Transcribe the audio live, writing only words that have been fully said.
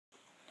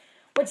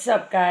What's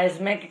up, guys?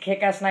 Mega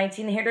Kickass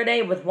 19 here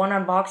today with one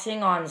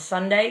unboxing on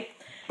Sunday.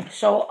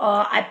 So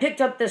I picked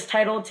up this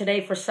title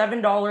today for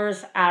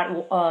 $7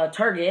 at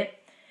Target,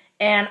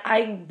 and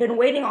I've been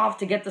waiting off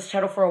to get this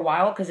title for a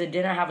while because it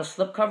didn't have a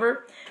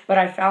slipcover, but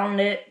I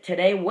found it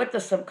today with the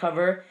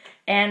slipcover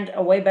and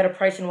a way better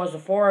price than it was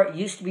before. It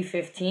used to be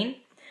 $15,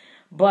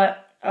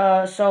 but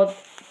so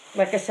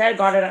like I said,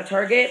 got it at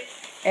Target,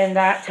 and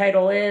that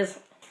title is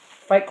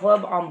Fight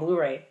Club on Blu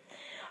Ray.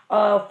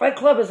 Fight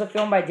Club is a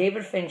film by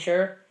David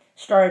Fincher,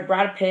 starring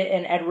Brad Pitt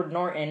and Edward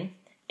Norton,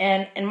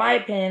 and in my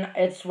opinion,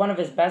 it's one of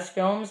his best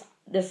films.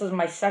 This is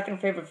my second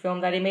favorite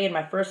film that he made.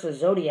 My first is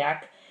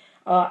Zodiac.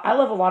 I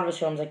love a lot of his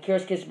films, like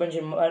Curious Case of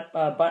Benjamin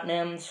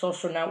Button,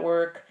 Social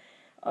Network,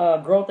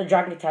 Girl with the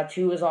Dragon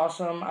Tattoo is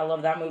awesome. I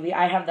love that movie.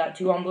 I have that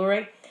too on Blu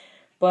Ray,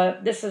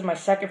 but this is my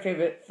second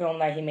favorite film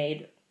that he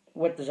made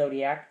with the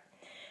Zodiac.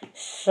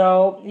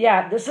 So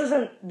yeah, this is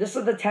the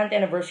 10th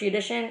anniversary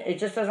edition. It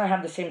just doesn't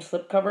have the same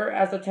slipcover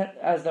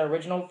as the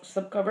original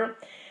slipcover.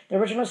 The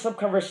original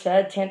slipcover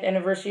said 10th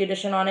anniversary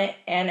edition on it,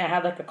 and it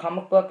had like a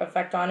comic book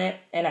effect on it,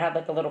 and it had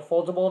like a little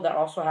foldable that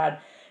also had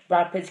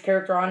Brad Pitt's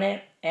character on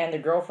it and the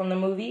girl from the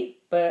movie.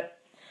 But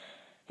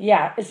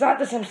yeah, it's not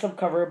the same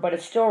slipcover, but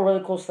it's still a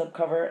really cool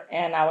slipcover,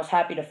 and I was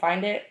happy to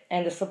find it.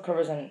 And the slipcover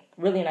is in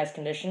really nice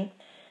condition.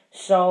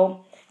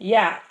 So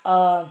yeah,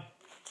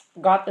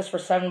 got this for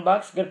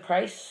 $7, good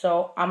price.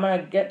 So I'm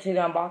gonna get to the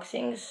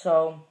unboxing.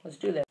 So let's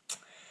do this.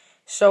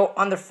 So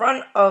on the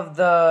front of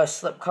the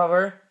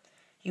slipcover,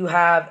 you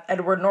have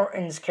Edward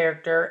Norton's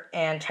character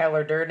and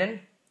Tyler Durden,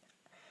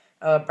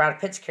 Brad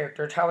Pitt's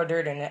character, Tyler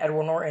Durden, and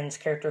Edward Norton's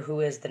character, who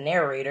is the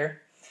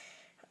narrator.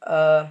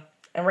 And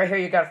right here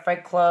you got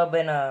Fight Club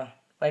in a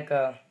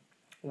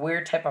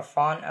weird type of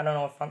font. I don't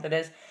know what font it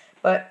is,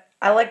 but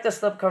I like the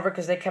slipcover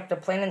because they kept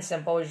it plain and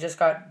simple. You just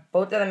got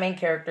both of the main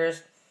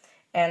characters,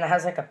 and it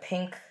has like a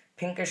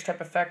pinkish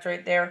type effect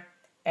right there,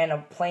 and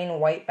a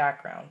plain white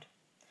background.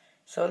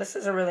 So this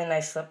is a really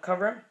nice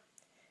slipcover.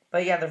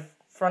 But yeah, the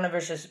front of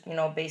it's just,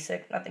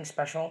 basic, nothing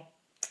special.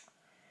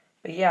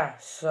 But yeah,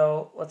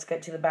 so let's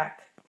get to the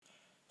back.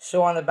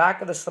 So on the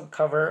back of the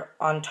slipcover,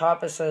 on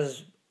top it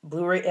says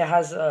Blu-ray. It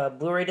has a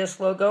Blu-ray disc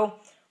logo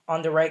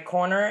on the right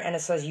corner, and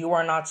it says "You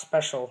Are Not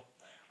Special"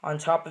 on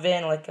top of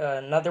it in like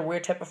another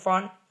weird type of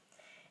font.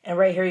 And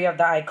right here you have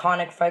the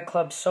iconic Fight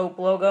Club soap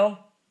logo.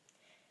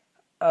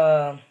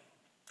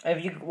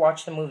 If you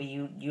watch the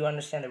movie, you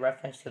understand the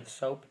reference to the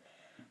soap.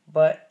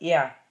 But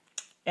yeah,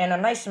 and a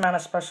nice amount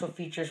of special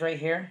features right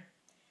here.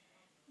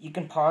 You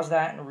can pause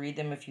that and read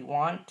them if you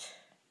want.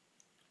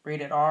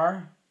 Rated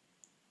R.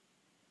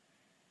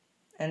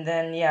 And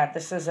then yeah,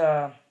 this is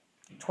a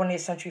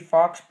 20th Century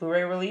Fox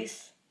Blu-ray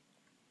release.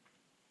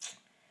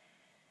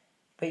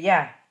 But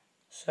yeah,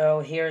 so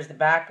here's the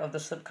back of the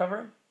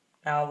slipcover.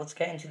 Now let's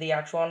get into the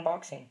actual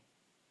unboxing.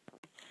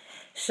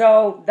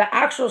 So the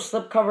actual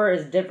slipcover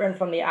is different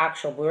from the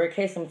actual Blu-ray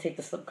case. Let me take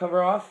the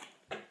slipcover off.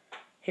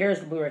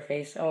 Here's the Blu-ray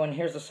case. Oh, and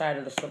here's the side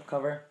of the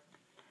slipcover.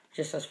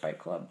 Just says Fight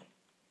Club.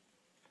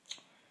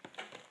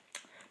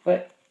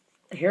 But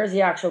here's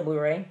the actual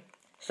Blu-ray.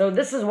 So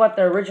this is what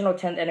the original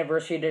 10th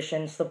anniversary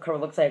edition slipcover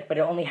looks like, but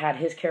it only had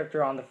his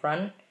character on the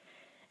front.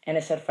 And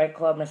it said Fight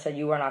Club, and it said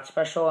 "You Are Not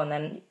Special." And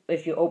then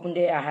if you opened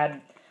it, I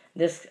had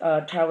this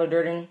Tyler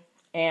Durden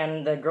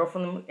and the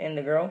girl and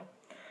the girl.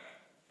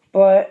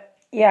 But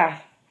yeah,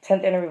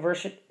 10th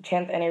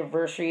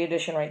anniversary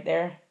edition right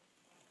there.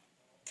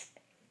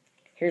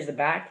 Here's the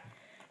back.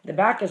 The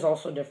back is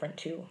also different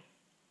too.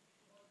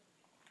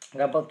 I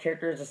got both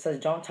characters. It says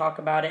 "Don't talk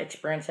about it,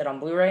 experience it on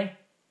Blu-ray."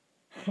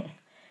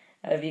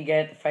 If you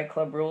get the Fight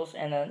Club rules,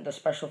 and then the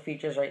special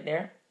features right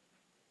there.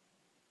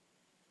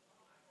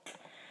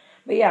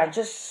 But yeah,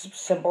 just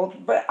simple.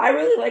 But I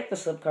really like the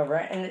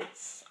slipcover, and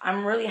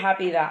I'm really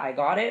happy that I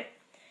got it.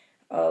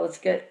 Let's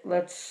take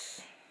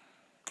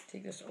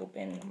this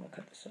open. I'm gonna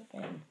cut this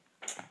open.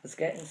 Let's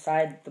get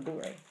inside the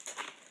Blu-ray.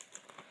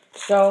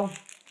 So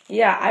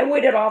yeah, I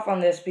waited off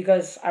on this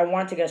because I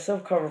wanted to get a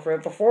slipcover for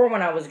it. Before,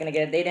 when I was gonna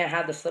get it, they didn't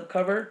have the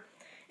slipcover,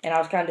 and I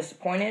was kind of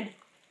disappointed.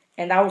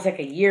 And that was like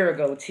a year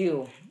ago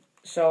too.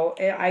 So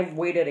I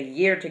waited a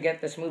year to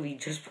get this movie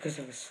just because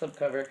of the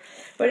slipcover.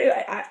 But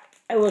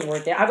it was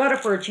worth it. I got it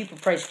for a cheaper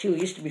price too.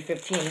 It used to be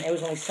 $15. It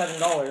was only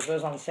 $7. It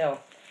was on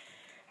sale.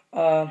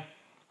 But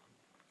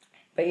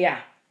yeah.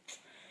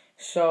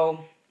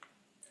 So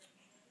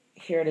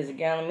here it is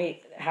again.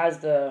 It has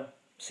the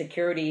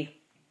security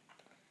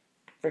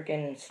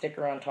freaking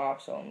sticker on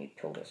top. So let me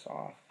peel this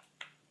off.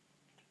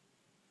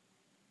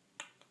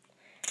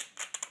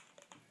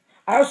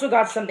 I also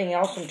got something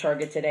else from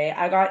Target today.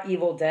 I got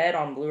Evil Dead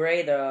on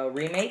Blu-ray, the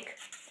remake.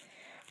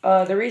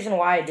 The reason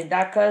why I did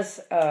that, because,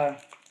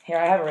 here,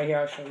 I have it right here,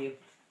 I'll show you.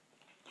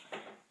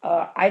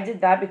 I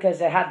did that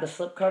because it had the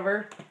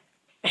slipcover.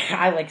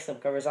 I like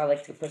slipcovers. I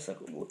like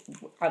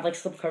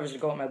slipcovers to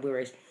go with my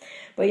Blu-rays.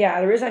 But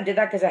yeah, the reason I did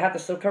that because I had the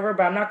slipcover,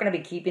 but I'm not going to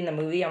be keeping the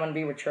movie. I'm going to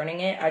be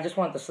returning it. I just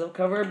want the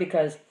slipcover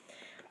because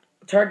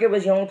Target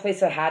was the only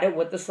place that had it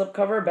with the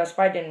slipcover. Best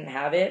Buy didn't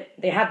have it.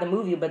 They had the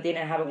movie, but they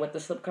didn't have it with the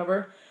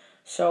slipcover.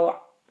 So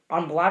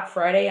on Black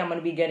Friday, I'm going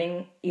to be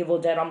getting Evil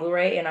Dead on Blu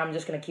Ray, and I'm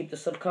just going to keep the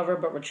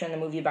slipcover, but return the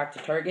movie back to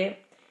Target,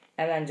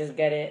 and then just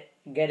get it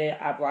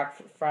at Black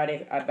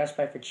Friday at Best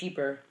Buy for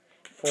cheaper.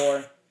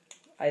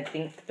 I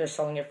think they're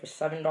selling it for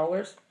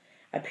 $7.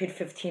 I paid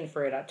 $15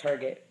 for it at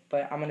Target,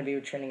 but I'm going to be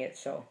returning it,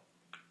 so.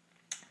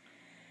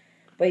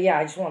 But yeah,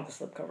 I just want the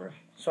slipcover.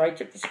 So I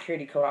took the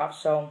security code off,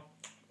 so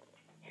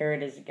here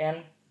it is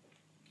again.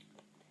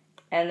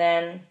 And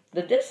then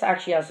the disc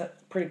actually has a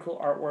pretty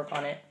cool artwork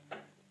on it.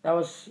 That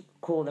was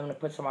cool of them to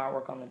put some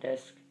artwork on the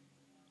disc.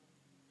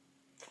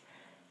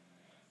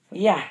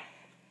 Yeah,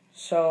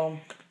 so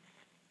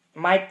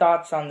my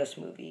thoughts on this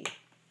movie.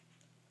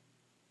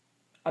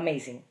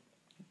 Amazing.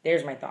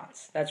 There's my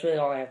thoughts. That's really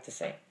all I have to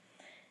say.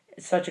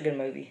 It's such a good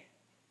movie.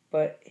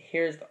 But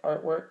here's the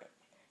artwork.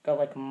 Got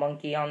like a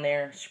monkey on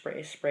there,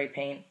 spray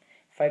paint.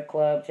 Fight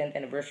Club 10th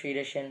Anniversary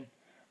Edition.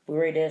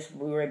 Blu-ray disc,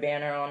 Blu-ray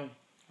banner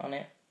on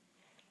it.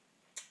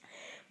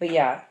 But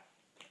yeah,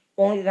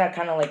 only thing that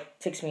kind of like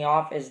ticks me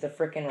off is the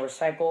freaking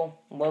recycle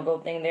logo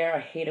thing there. I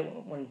hate it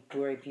when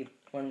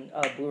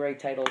Blu-ray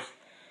titles,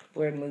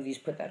 Blu-ray movies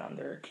put that on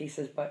their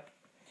cases. But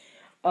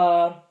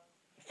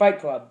Fight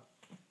Club,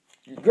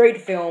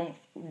 great film,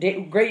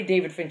 great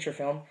David Fincher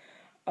film.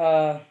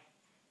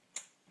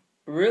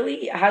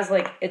 Really has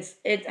like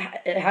it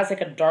has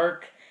like a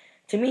dark.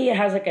 To me, it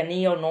has like a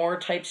neo-noir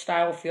type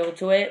style feel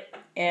to it.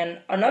 And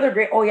another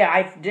great, oh yeah,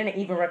 I didn't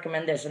even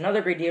recommend this.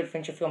 Another great David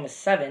Fincher film is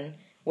Seven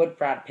with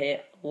Brad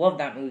Pitt. Love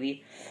that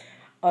movie.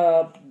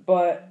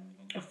 But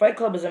Fight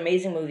Club is an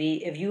amazing movie.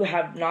 If you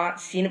have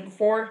not seen it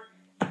before,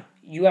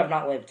 you have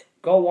not lived.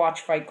 Go watch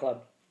Fight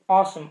Club.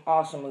 Awesome,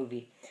 awesome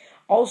movie.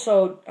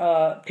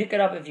 Also, pick it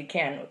up if you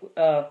can.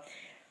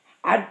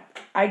 I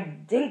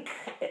think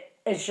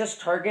it's just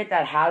Target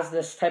that has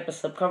this type of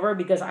slipcover,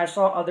 because I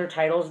saw other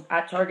titles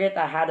at Target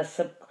that had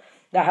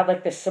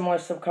like this similar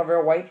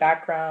slipcover, white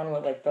background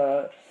with like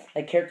the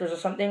characters or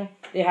something.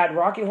 They had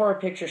Rocky Horror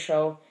Picture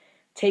Show,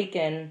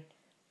 Taken,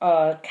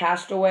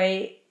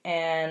 Castaway,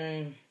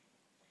 and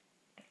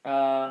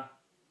and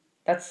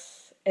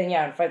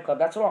Fight Club.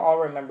 That's what I all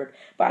remembered.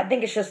 But I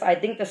think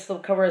the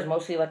slipcover is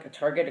mostly like a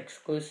Target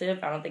exclusive.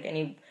 I don't think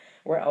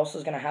anywhere else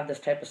is gonna have this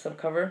type of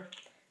slipcover,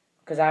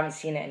 because I haven't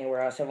seen it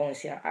anywhere else. I've only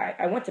seen it.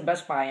 I went to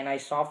Best Buy and I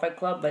saw Fight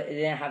Club, but it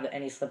didn't have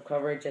any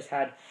slipcover. It just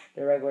had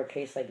the regular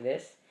case like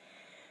this.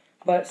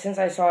 But since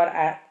I saw it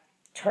at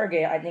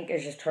Target, I think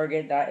it's just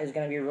Target that is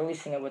going to be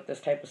releasing it with this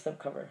type of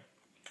slipcover.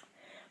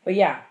 But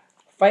yeah,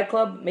 Fight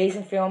Club,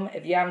 amazing film.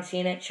 If you haven't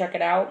seen it, check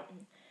it out.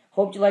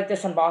 Hope you like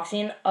this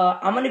unboxing.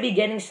 I'm going to be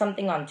getting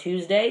something on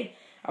Tuesday.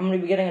 I'm going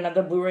to be getting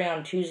another Blu-ray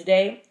on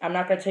Tuesday. I'm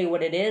not going to tell you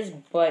what it is,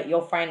 but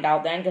you'll find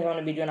out then, because I'm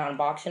going to be doing an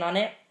unboxing on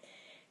it.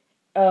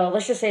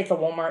 Let's just say it's a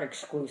Walmart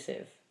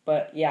exclusive.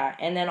 But yeah,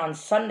 and then on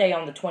Sunday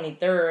on the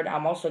 23rd,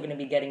 I'm also going to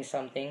be getting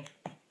something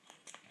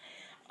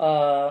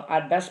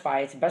at Best Buy.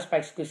 It's a Best Buy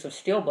exclusive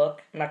steelbook.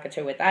 I'm not going to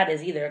tell you what that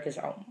is either, because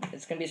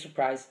it's going to be a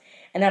surprise.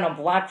 And then on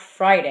Black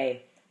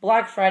Friday, I'm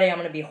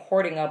going to be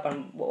hoarding up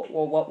on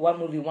what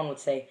movie one would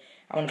say.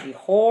 I'm going to be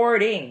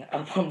hoarding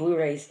up on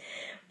Blu-rays.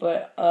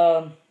 But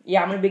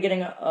yeah, I'm going to be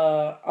getting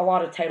a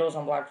lot of titles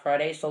on Black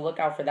Friday, so look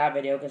out for that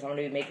video, because I'm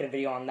going to be making a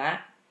video on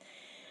that.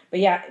 But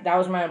yeah, that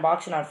was my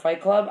unboxing on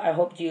Fight Club. I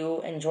hope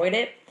you enjoyed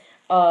it.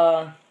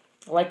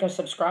 Like and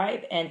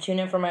subscribe, and tune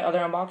in for my other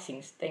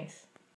unboxings. Thanks.